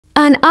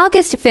On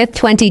August 5,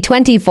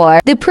 2024,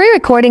 the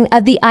pre-recording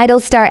of the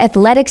Idol Star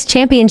Athletics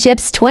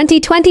Championships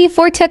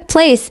 2024 took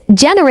place,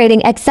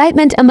 generating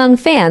excitement among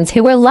fans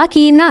who were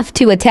lucky enough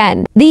to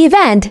attend. The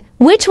event,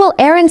 which will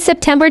air in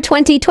September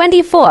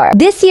 2024,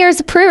 this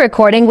year's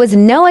pre-recording was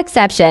no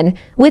exception,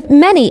 with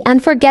many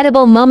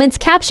unforgettable moments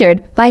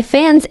captured by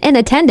fans in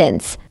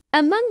attendance.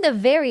 Among the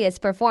various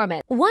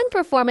performances, one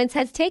performance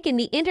has taken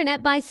the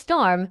internet by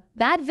storm: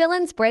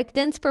 BADVILLAIN's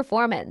Breakdance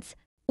performance.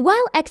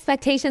 While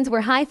expectations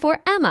were high for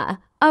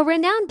Emma, a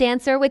renowned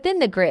dancer within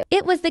the group,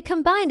 it was the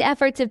combined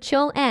efforts of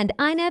Chol and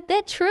Ina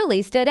that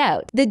truly stood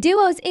out. The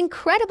duo's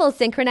incredible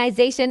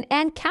synchronization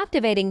and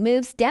captivating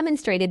moves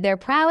demonstrated their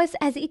prowess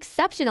as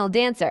exceptional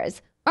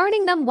dancers,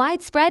 earning them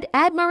widespread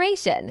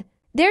admiration.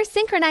 Their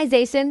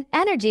synchronization,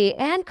 energy,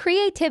 and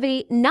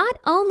creativity not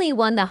only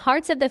won the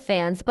hearts of the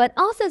fans but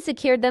also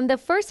secured them the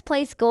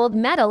first-place gold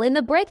medal in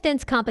the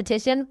breakdance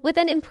competition with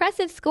an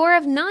impressive score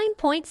of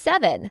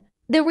 9.7.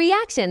 The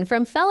reaction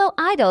from fellow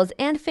idols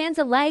and fans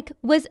alike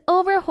was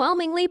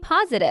overwhelmingly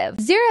positive.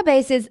 Zero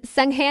Base's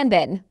Sung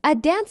Hanbin, a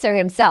dancer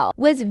himself,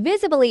 was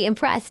visibly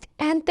impressed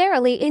and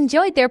thoroughly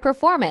enjoyed their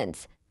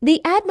performance.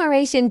 The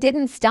admiration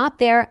didn't stop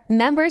there.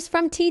 Members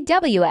from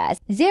TWS,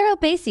 Zero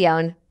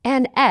Baseon,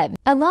 and Ebb,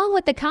 along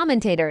with the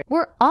commentator,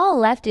 were all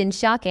left in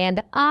shock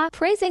and awe,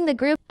 praising the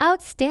group's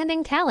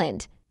outstanding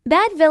talent.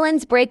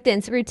 BADVILLAIN's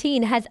breakdance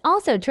routine has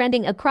also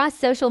trending across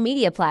social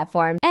media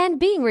platforms and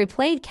being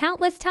replayed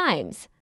countless times.